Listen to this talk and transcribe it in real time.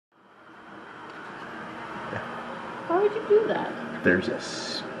would you do that? There's a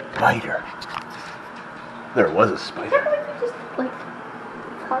spider. There was a spider. I can't believe you just, like,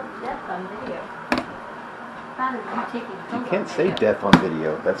 caught death on video. Rather than taking You can't say death on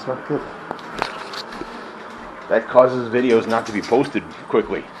video. That's not good. That causes videos not to be posted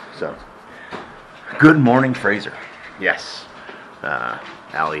quickly. So, good morning, Fraser. Yes,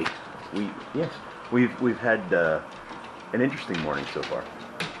 Allie. We've had an interesting morning so far.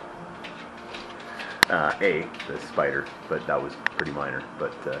 The spider, but that was pretty minor.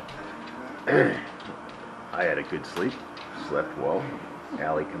 But I had a good sleep, slept well.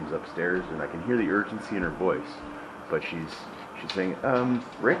 Allie comes upstairs, and I can hear the urgency in her voice. But she's saying,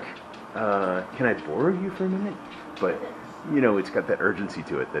 Rick, can I borrow you for a minute? But, you know, it's got that urgency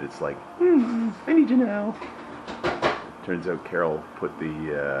to it that it's like, I need you now. Turns out Carol put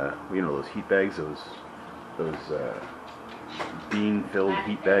the, you know, those heat bags, those bean-filled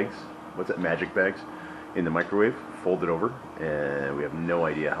heat bags, what's that, magic bags, in the microwave, folded over, and we have no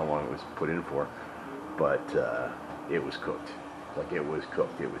idea how long it was put in for, but it was cooked. Like, it was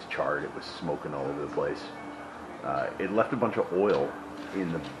cooked, it was charred, it was smoking all over the place. It left a bunch of oil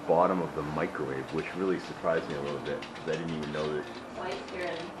in the bottom of the microwave, which really surprised me a little bit, because I didn't even know that. Moisture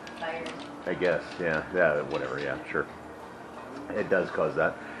and fire. I guess, yeah, whatever, yeah, sure. It does cause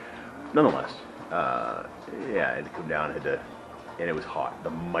that. Nonetheless, yeah, I had to come down, and it was hot. The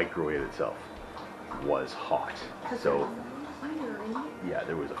microwave itself was hot. So, yeah,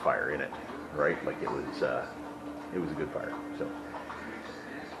 there was a fire in it, right? Like, it was a good fire. So,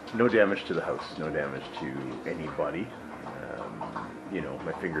 no damage to the house, no damage to anybody. You know,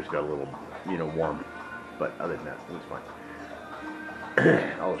 my fingers got a little, you know, warm, but other than that, it was fine.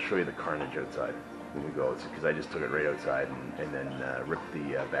 I'll show you the carnage outside when we go, because I just took it right outside and then ripped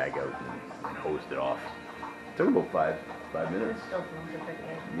the bag out and hosed it off. It took about five minutes.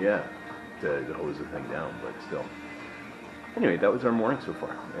 Yeah, to hose the thing down, but still. Anyway, that was our morning so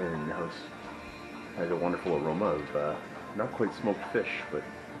far, and the house has a wonderful aroma of not quite smoked fish, but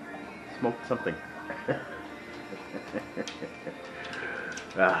smoked something.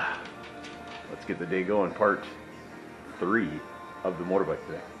 Let's get the day going. Part 3 of the motorbike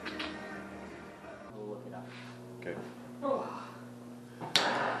today. We'll look it up. Okay. Oh.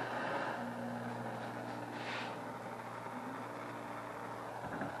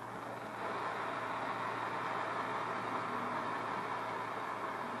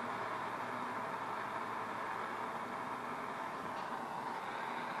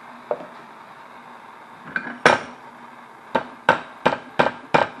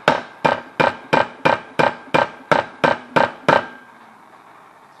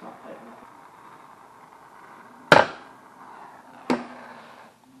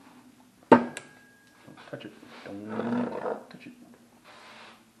 Touch it. Don't touch it.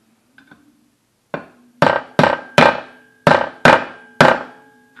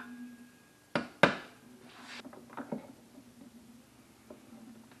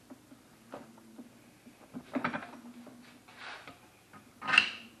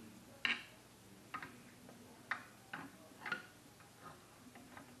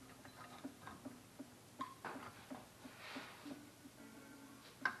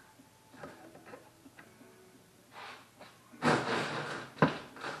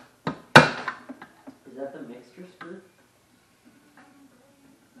 Is that the mixture screw?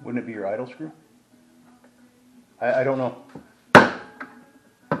 Wouldn't it be your idle screw? I don't know.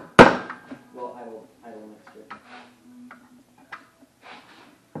 Well, idle mixture.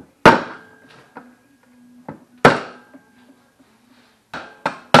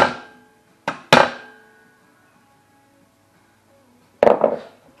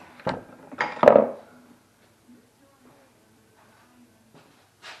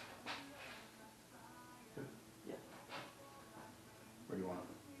 Where do you want it?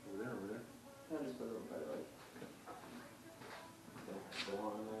 Over there, over there? I'll just put it over by the light. Go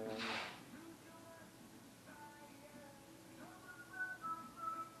on there.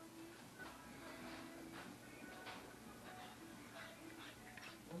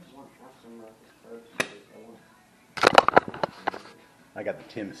 I got the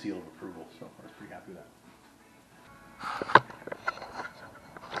Tim seal of approval, so I was pretty happy with that.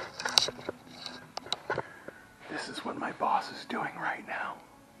 This is what my boss is doing right now.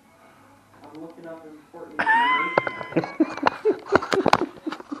 I'm looking up important information.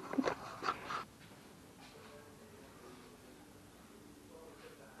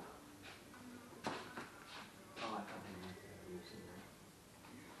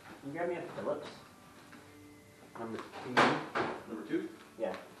 Can you grab me a Phillips? Number 2. Number 2?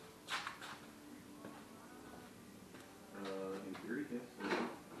 Yeah. In theory, yes.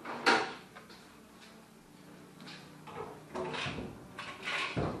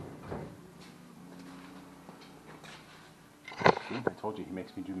 told you, he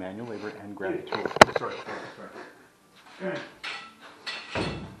makes me do manual labor and grab the tool. Sorry.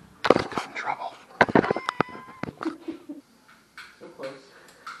 Got in trouble. So close.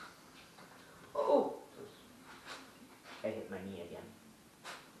 Oh! I hit my knee again.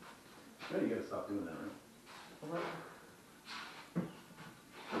 Yeah, you gotta stop doing that, right? What?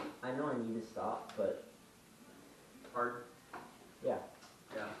 I know I need to stop, but... Hard? Yeah.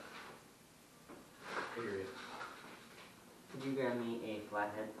 Yeah. I hear you. Could you grab me a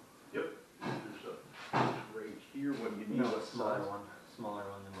flathead? Yep. There's a right here. What do you need? No, a What smaller size? one. Smaller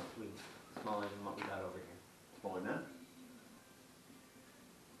one than smaller than what we got over here. Smaller than that?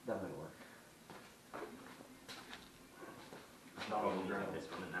 That might work. Not all the Grab this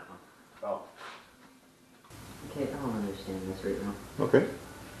one and that one. Oh. Okay, I don't understand this right now. Okay.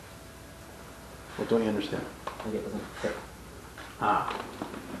 What don't you understand? Like it doesn't fit. Ah.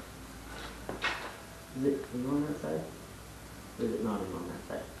 Is it in on that side? Or is it not in on that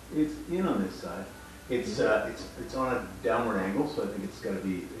side? It's in on this side. It's on a downward angle, so I think it's got to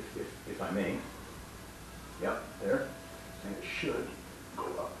be, if I may. Yep, there. And it should go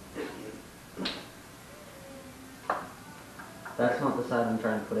up. That's not the side I'm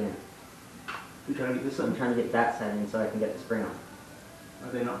trying to put in. You trying to get this I'm in? trying to get that side in so I can get the spring on.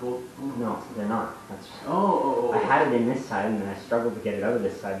 Are they not both? No, they're not. That's Oh. I had it in this side and then I struggled to get it out of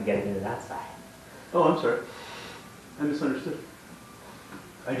this side to get it into that side. Oh, I'm sorry. I misunderstood.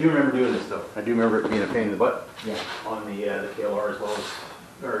 I do remember doing this though. I do remember it being a pain in the butt. Yeah. On the KLR as well as,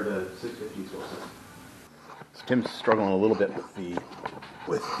 or the 650 as well. So Tim's struggling a little bit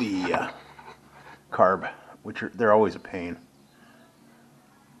with the carb, which they're always a pain.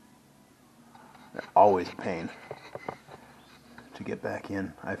 They're always a pain to get back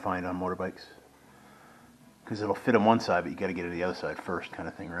in, I find, on motorbikes. Because it'll fit on one side, but you got to get to the other side first, kind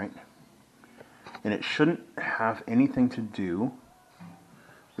of thing, right? And it shouldn't have anything to do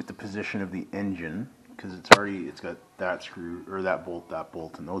with the position of the engine, because it's got that screw, or that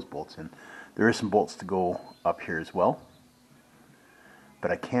bolt, and those bolts in. There is some bolts to go up here as well, but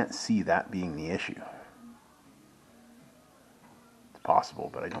I can't see that being the issue. It's possible,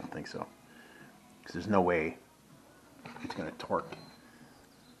 but I don't think so. Because there's no way it's going to torque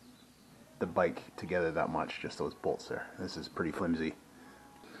the bike together that much, just those bolts there. This is pretty flimsy.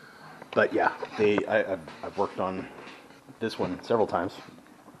 But yeah, I've worked on this one several times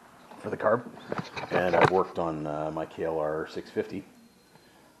for the carb, and I've worked on my KLR 650,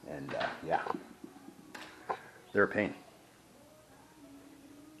 and yeah, they're a pain.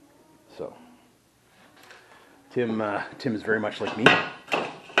 So Tim is very much like me.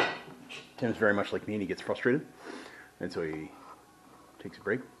 Tim's very much like me, and he gets frustrated, and so he takes a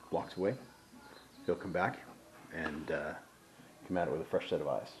break, walks away. He'll come back and come at it with a fresh set of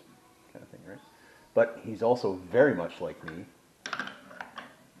eyes, kind of thing, right? But he's also very much like me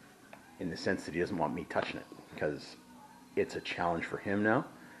in the sense that he doesn't want me touching it, because it's a challenge for him now,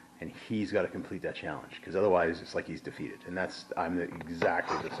 and he's got to complete that challenge, because otherwise it's like he's defeated. And I'm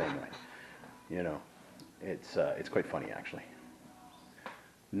exactly the same way. You know, it's quite funny actually.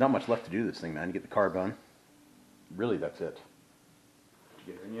 Not much left to do this thing, man. You get the carb on. Really, that's it. Did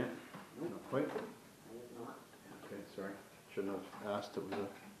you get her in yet? Not quite. Okay, sorry. Shouldn't have asked. It was a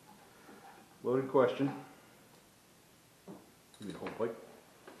loaded question. Give me the whole bike.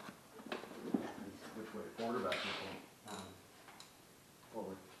 Which way? Forward or back?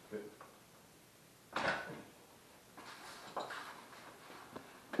 Forward. Good.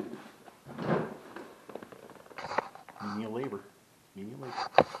 Menial labor. Menial labor.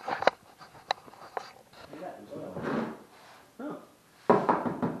 Oh.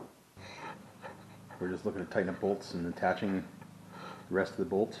 We're just looking to tighten up bolts and attaching the rest of the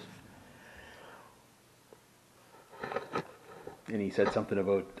bolts. And he said something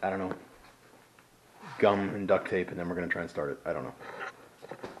about, I don't know, gum and duct tape, and then we're going to try and start it. I don't know.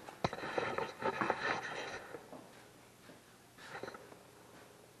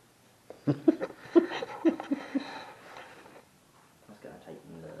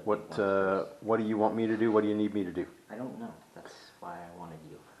 What do you want me to do? What do you need me to do? I don't know. That's why I wanted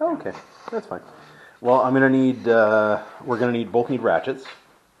you. Oh, okay, that's fine. Well, I'm gonna need. Both need ratchets,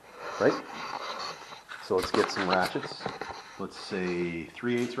 right? So let's get some ratchets. Let's say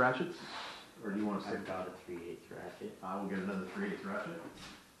 3/8 ratchets, or do you want to? I've got a 3/8 ratchet. I will get another 3/8 ratchet.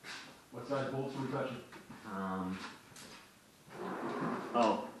 What size bolts are we touching?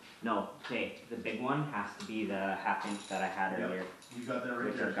 Oh, no. Okay, the big one has to be the 1/2 inch that I had earlier. You got that right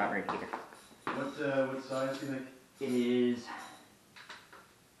Which there. I've got right here. What size do you think?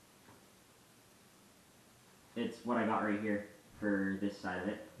 It's what I got right here for this side of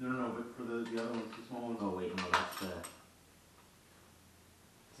it. No, but for the other ones, the small ones. Oh wait, no, that's the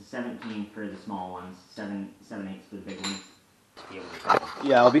It's a 17 for the small ones, 7/8 for the big ones.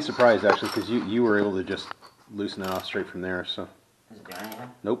 Yeah, I'll be surprised actually, because you were able to just loosen it off straight from there. So. Is it doing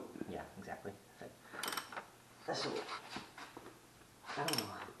anything? Nope. Yeah, exactly. So, I don't know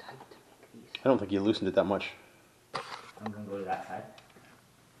how tight to make these. I don't think you loosened it that much. I'm gonna go to that side.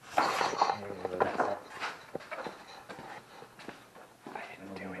 I'm gonna go to that side.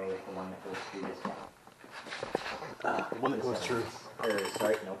 I'm gonna go with the one that goes through this one. The one that goes through.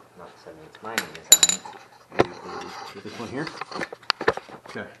 Sorry, nope, not 7. It's mine is 7. This one here?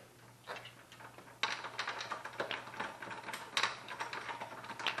 Okay.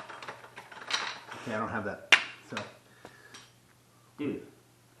 Okay, I don't have that. So. Dude.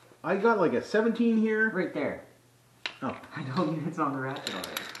 I got like a 17 here. Right there. Oh. I told you it's on the racket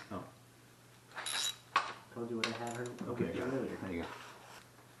already. Oh. Told you what I had her Okay, over got earlier. it. There you go.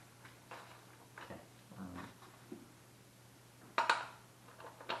 Okay.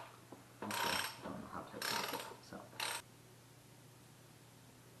 Okay. I don't know how to make it, so.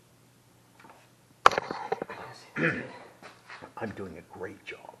 I guess it's good. I'm doing a great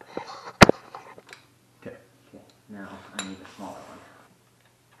job. Okay. Okay. Now I need a smaller one.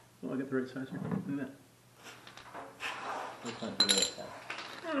 Oh, I got the right size here. Look at that. Which one do this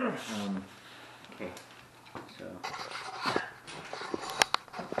okay. So.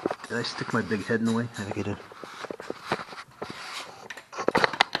 Did I stick my big head in the way? I think I did.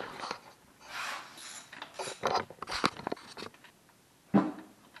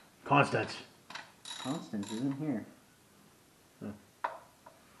 Constance. Constance isn't here. Oh. I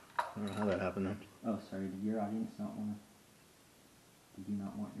don't know how that happened then. Oh, sorry. Did your audience not want to? Did you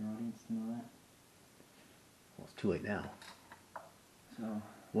not want your audience to know that? Well, it's too late now. So.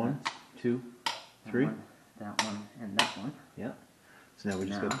 1, 2, 3. That one, and that one. Yeah. So now we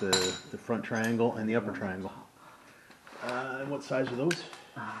just got the front triangle and the upper triangle. And what size are those?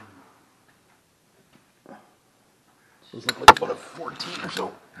 Those look like about a 14 or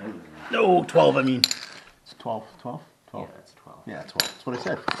so. No, 12 I mean. It's 12. 12? 12. Yeah, that's 12. Yeah, 12. That's what I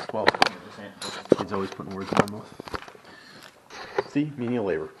said. 12. 100%. Kids always putting words in my mouth. See? Menial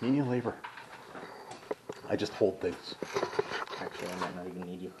labor. Menial labor. I just hold things. Actually, I might not even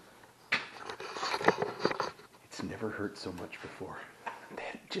need you. It's never hurt so much before.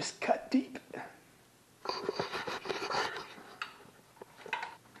 That just cut deep.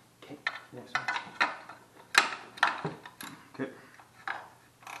 Okay, next one. Okay.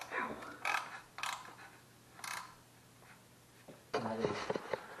 That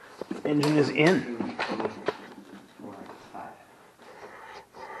is Engine is in. 2, 3, 4, 5.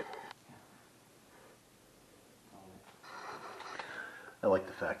 I like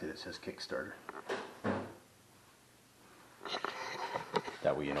the fact that it says Kickstarter.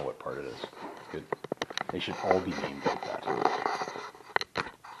 That way you know what part it is. Good. They should all be named like that.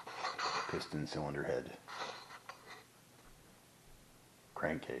 Piston cylinder head.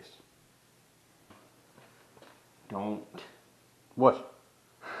 Crankcase. Don't. What?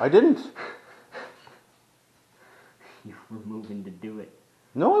 I didn't. You were moving to do it.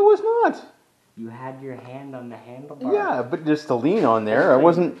 No, I was not. You had your hand on the handlebar. Yeah, but just to lean on there. I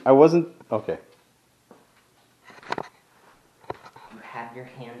wasn't, okay. You had your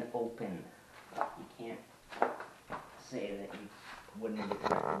hand open. You can't say that you wouldn't have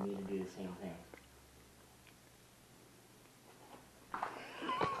expected me to do the same thing.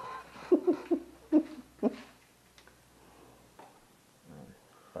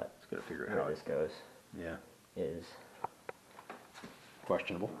 But Just gotta figure out where how this it goes Yeah. is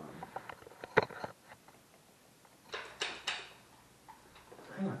Questionable.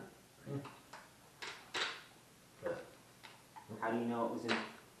 hang on. How do you know it was in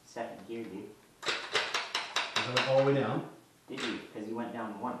second gear, dude? Is it all the way down? Did you? Because you went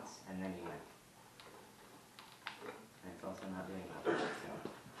down once and then you went. And it's also not doing that. So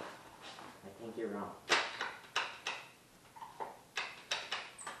I think you're wrong.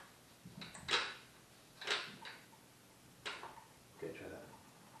 Okay, try that.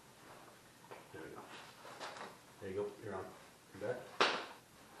 There we go. There you go. You're on. You back?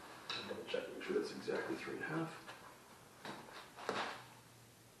 I'll double check, make sure that's exactly 3.5.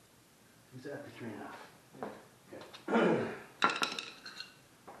 Exactly 3.5. Okay.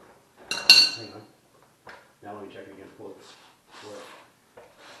 Hang on. Now let me check again. Pull it.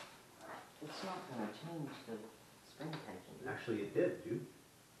 It's not going to change the spring tension. Actually, it did, dude.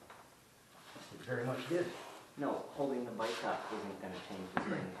 It very much did. No, holding the bike up isn't going to change the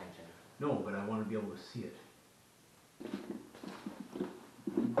spring tension. No, but I want to be able to see it.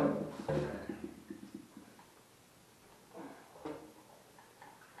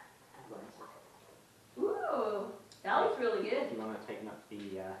 Ooh, that looks really good. Do you want to tighten up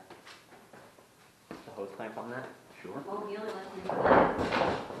the stamp on that? Sure. Oh, he only lets me do that.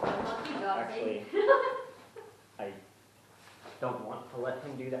 Lucky dog, Actually, I don't want to let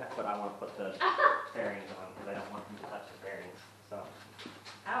him do that, but I want to put the bearings on because I don't want him to touch the bearings. So.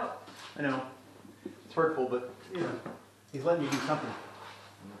 Out. I know. It's hurtful, but you know, he's letting you do something.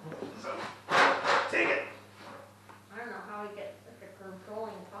 So, take it. I don't know how he gets such a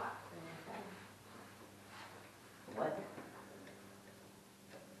controlling thought in his head. What?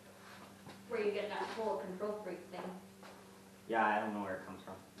 Where you get that full control freak thing. Yeah, I don't know where it comes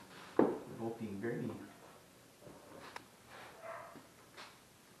from. They're both being very mean.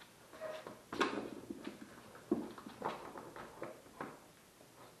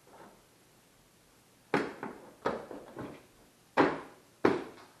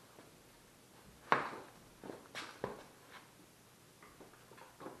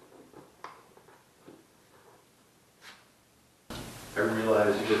 I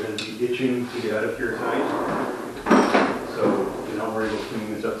realize you're going to be itching to get out of here tonight, so you're not worried about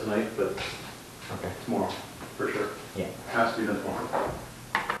cleaning this up tonight, but Okay. tomorrow, for sure. Yeah. Has to be done tomorrow.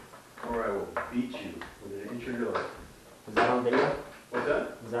 Or I will beat you with an inch of your life. Is that on video? What's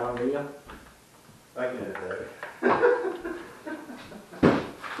that? Is that on video? I can edit that.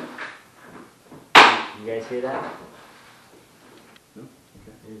 You guys hear that? No?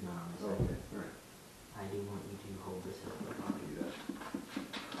 Okay. It is not on this Oh, side. okay. All right. I do want you to hold this up. I'll do that.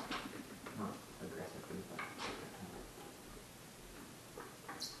 Not aggressively, but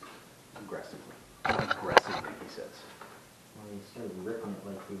Aggressively. Aggressively, he says. well, you started ripping it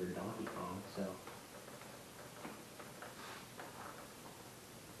like we were Donkey Kong, so.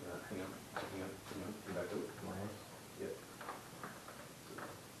 Hang on. Come back to it. Come on. Yep.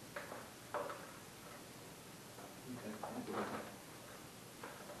 Okay. I'll go back.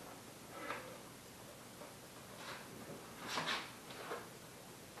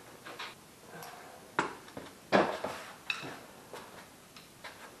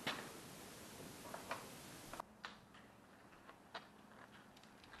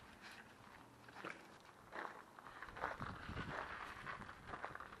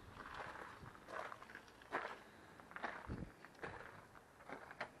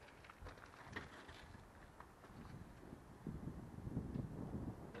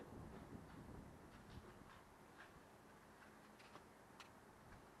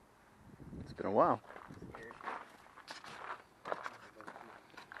 It's been a while.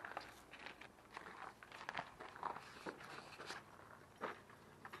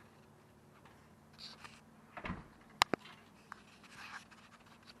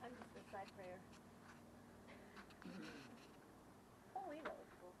 I'm just a side prayer. Holy, that was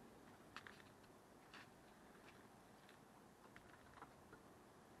cool.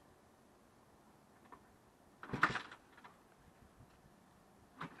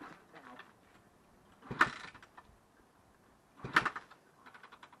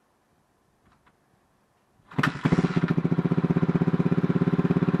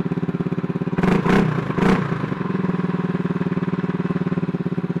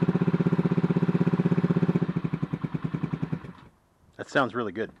 That sounds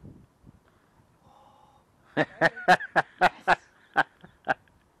really good. Very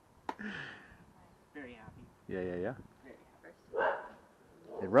happy. Yeah. Very happy.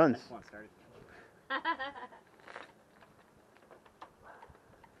 It runs. Next one started.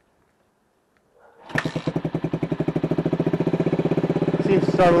 Seems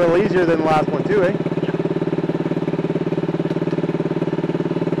to start a little easier than the last one too, eh?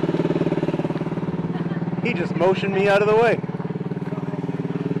 He just motioned me out of the way.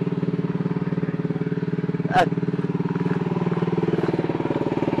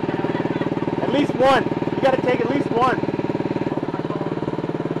 At least one. You got to take at least one.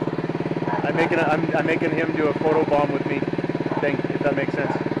 I'm making him do a photo bomb with me thing, if that makes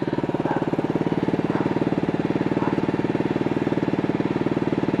sense.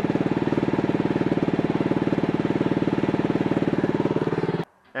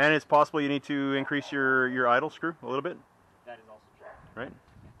 And it's possible you need to increase your idle screw a little bit, That is also true. right?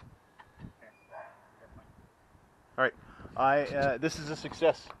 Fair point. All right. This is a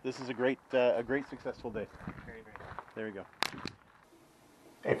success. This is a great successful day. Very, very good. There we go.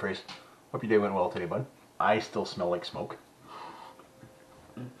 Hey, Fraser. Hope your day went well today, bud. I still smell like smoke.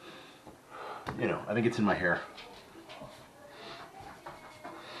 You know, I think it's in my hair.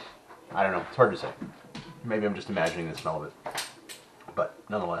 I don't know. It's hard to say. Maybe I'm just imagining the smell of it. But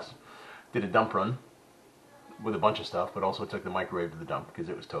nonetheless, did a dump run with a bunch of stuff, but also took the microwave to the dump because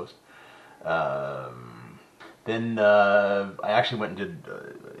it was toast. Then I actually went and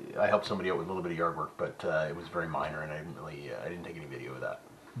did. I helped somebody out with a little bit of yard work, but it was very minor, and I didn't take any video of that.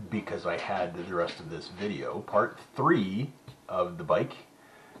 because I had the rest of this video, part 3 of the bike.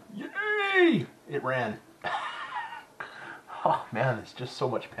 Yay! It ran. Oh man, it's just so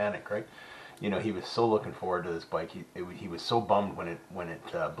much panic, right? You know, he was so looking forward to this bike. He was so bummed when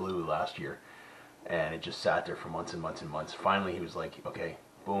it blew last year, and it just sat there for months and months and months. Finally, he was like, okay,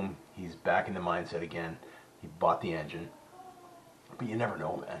 boom, he's back in the mindset again. He bought the engine, but you never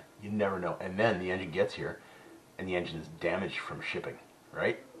know, man. You never know. And then the engine gets here, and the engine is damaged from shipping,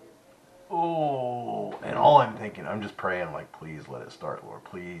 right? Oh, and all I'm thinking, I'm just praying, I'm like, please let it start, Lord.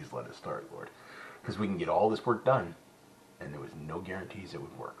 Please let it start, Lord, because we can get all this work done, and there was no guarantees it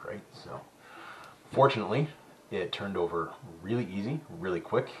would work, right? So. Fortunately, it turned over really easy, really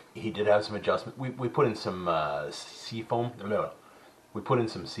quick. He did have some adjustment. We put in some sea foam. We put in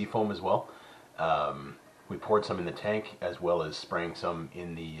some sea foam as well. We poured some in the tank as well as spraying some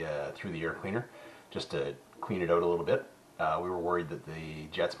in the through the air cleaner, just to clean it out a little bit. We were worried that the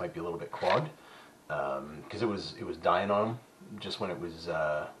jets might be a little bit clogged because it was dying on them just when it was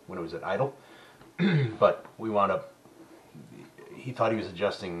at idle. But we wound up. He thought he was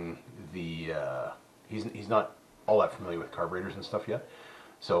adjusting the. He's not all that familiar with carburetors and stuff yet,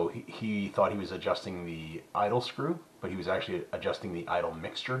 so he thought he was adjusting the idle screw, but he was actually adjusting the idle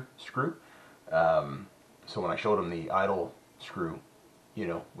mixture screw. So when I showed him the idle screw, you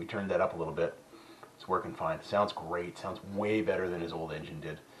know, we turned that up a little bit. It's working fine. Sounds great. Sounds way better than his old engine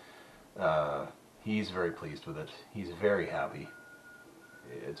did. He's very pleased with it. He's very happy.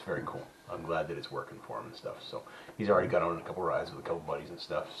 It's very cool. I'm glad that it's working for him and stuff. So he's already got on a couple rides with a couple buddies and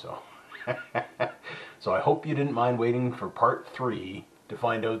stuff. So, so I hope you didn't mind waiting for part 3 to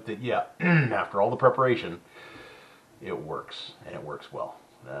find out that yeah, after all the preparation, it works and it works well,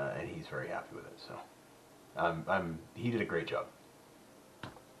 and he's very happy with it. So, he did a great job.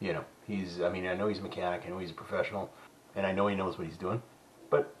 You know, I mean, I know he's a mechanic. I know he's a professional, and I know he knows what he's doing.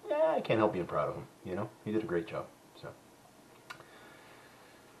 But I can't help being proud of him. You know, he did a great job.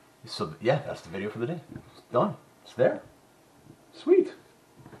 So yeah, that's the video for the day. It's done. It's there. Sweet.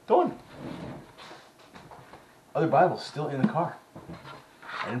 Done. Other Bible's still in the car.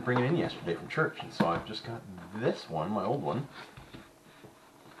 I didn't bring it in yesterday from church, and so I've just got this one, my old one.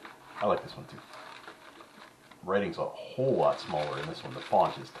 I like this one too. Writing's a whole lot smaller in this one. The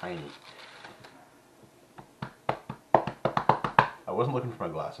font is tiny. I wasn't looking for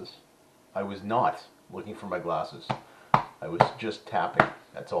my glasses. I was not looking for my glasses. I was just tapping.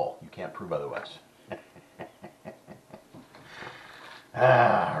 That's all. You can't prove otherwise.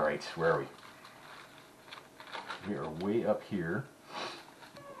 Alright, where are we? We are way up here.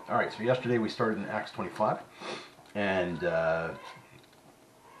 Alright, so yesterday we started in Acts 25. And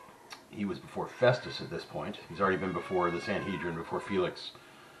he was before Festus at this point. He's already been before the Sanhedrin, before Felix,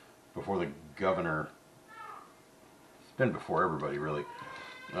 before the governor. He's been before everybody, really.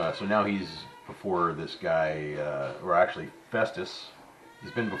 So now he's before this guy, or actually Festus.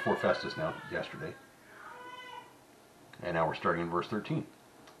 He's been before Festus now, yesterday. And now we're starting in verse 13.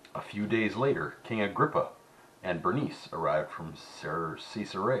 A few days later, King Agrippa and Bernice arrived from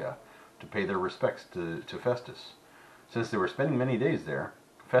Caesarea to pay their respects to Festus. Since they were spending many days there,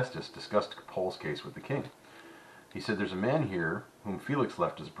 Festus discussed Paul's case with the king. He said, "There's a man here whom Felix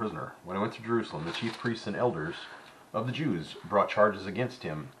left as a prisoner. When I went to Jerusalem, the chief priests and elders of the Jews brought charges against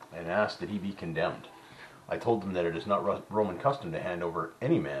him and asked that he be condemned. I told them that it is not Roman custom to hand over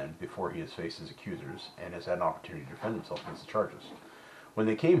any man before he has faced his accusers and has had an opportunity to defend himself against the charges. When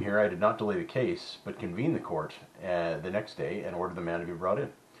they came here, I did not delay the case, but convened the court the next day and ordered the man to be brought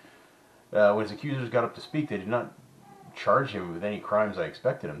in. When his accusers got up to speak, they did not charge him with any crimes I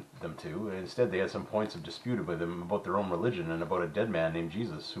expected them to. Instead, they had some points of dispute with him about their own religion and about a dead man named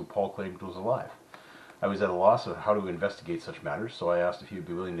Jesus, who Paul claimed was alive. I was at a loss of how to investigate such matters, so I asked if he would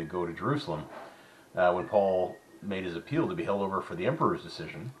be willing to go to Jerusalem. When Paul made his appeal to be held over for the emperor's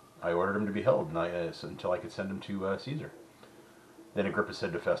decision, I ordered him to be held until I could send him to Caesar. Then Agrippa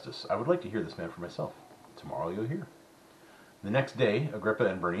said to Festus, I would like to hear this man for myself. Tomorrow you'll hear. The next day, Agrippa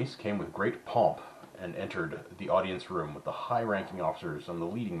and Bernice came with great pomp and entered the audience room with the high-ranking officers and the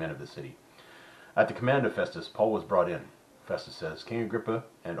leading men of the city. At the command of Festus, Paul was brought in. Festus says, King Agrippa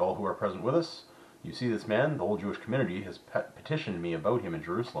and all who are present with us, you see this man, the whole Jewish community, has petitioned me about him in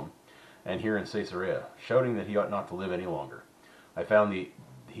Jerusalem and here in Caesarea, shouting that he ought not to live any longer. I found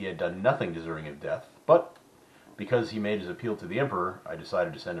he had done nothing deserving of death, but because he made his appeal to the emperor, I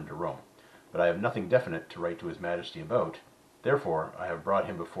decided to send him to Rome. But I have nothing definite to write to his majesty about. Therefore, I have brought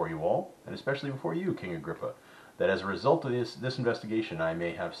him before you all, and especially before you, King Agrippa, that as a result of this investigation I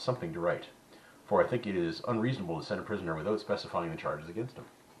may have something to write. For I think it is unreasonable to send a prisoner without specifying the charges against him.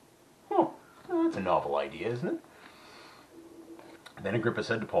 That's a novel idea, isn't it? Then Agrippa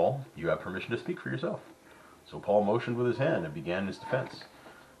said to Paul, "You have permission to speak for yourself." So Paul motioned with his hand and began his defense.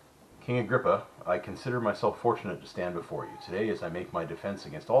 "King Agrippa, I consider myself fortunate to stand before you today as I make my defense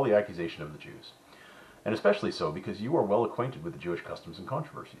against all the accusation of the Jews, and especially so because you are well acquainted with the Jewish customs and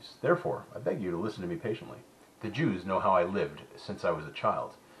controversies. Therefore, I beg you to listen to me patiently. The Jews know how I lived since I was a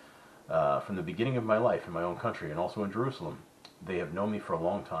child, from the beginning of my life in my own country and also in Jerusalem. They have known me for a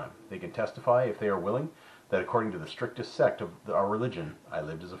long time. They can testify, if they are willing, that according to the strictest sect of our religion, I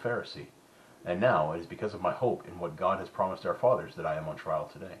lived as a Pharisee. And now it is because of my hope in what God has promised our fathers that I am on trial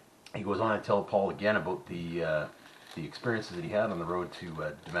today." He goes on to tell Paul again about the experiences that he had on the road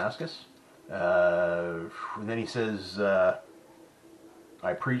to Damascus. And then he says,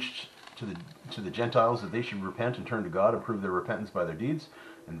 "I preached to the Gentiles that they should repent and turn to God and prove their repentance by their deeds,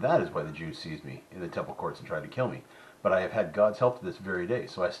 and that is why the Jews seized me in the temple courts and tried to kill me. But I have had God's help to this very day,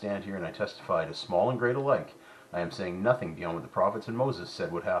 so I stand here and I testify to small and great alike. I am saying nothing beyond what the prophets and Moses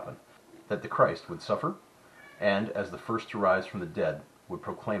said would happen, that the Christ would suffer, and as the first to rise from the dead, would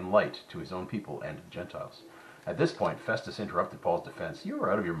proclaim light to his own people and to the Gentiles." At this point, Festus interrupted Paul's defense. "You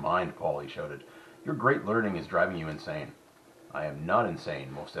are out of your mind, Paul," he shouted. "Your great learning is driving you insane." "I am not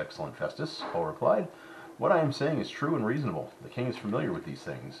insane, most excellent Festus," Paul replied. "What I am saying is true and reasonable. The king is familiar with these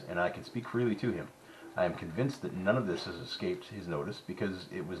things, and I can speak freely to him. I am convinced that none of this has escaped his notice, because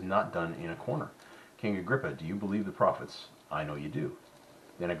it was not done in a corner. King Agrippa, do you believe the prophets? I know you do."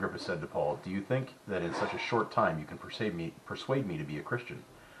 Then Agrippa said to Paul, "Do you think that in such a short time you can persuade me to be a Christian?"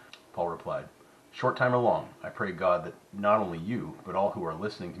 Paul replied, "Short time or long, I pray God that not only you, but all who are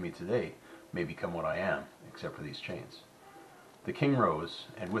listening to me today may become what I am, except for these chains." The king rose,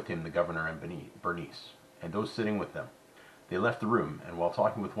 and with him the governor and Bernice, and those sitting with them. They left the room, and while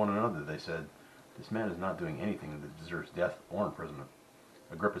talking with one another, they said, "This man is not doing anything that deserves death or imprisonment."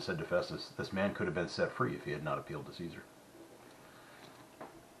 Agrippa said to Festus, "This man could have been set free if he had not appealed to Caesar."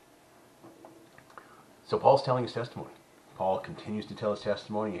 So Paul's telling his testimony. Paul continues to tell his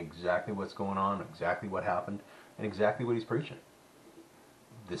testimony, exactly what's going on, exactly what happened, and exactly what he's preaching.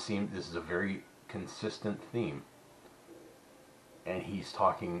 This is a very consistent theme. And he's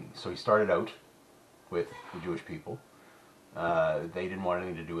talking, so he started out with the Jewish people. They didn't want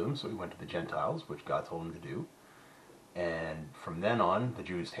anything to do with him, so he went to the Gentiles, which God told him to do. And from then on, the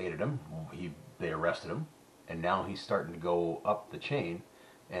Jews hated him. They arrested him. And now he's starting to go up the chain,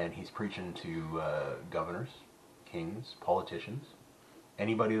 and he's preaching to governors, kings, politicians,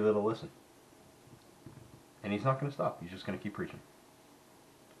 anybody that'll listen. And he's not going to stop. He's just going to keep preaching.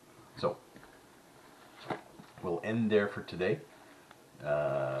 So, we'll end there for today.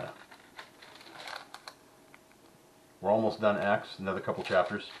 We're almost done Acts, another couple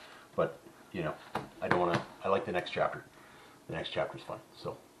chapters, but, you know, I like the next chapter. The next chapter's fun,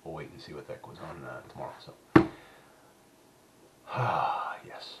 so we'll wait and see what that goes on tomorrow. So,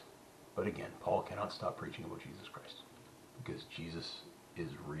 yes. But again, Paul cannot stop preaching about Jesus Christ, because Jesus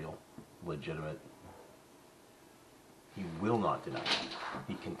is real, legitimate. He will not deny him.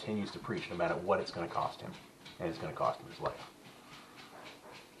 He continues to preach no matter what it's going to cost him, and it's going to cost him his life.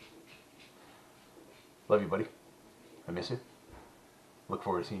 Love you, buddy. I miss you. Look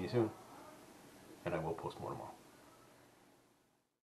forward to seeing you soon. And I will post more tomorrow.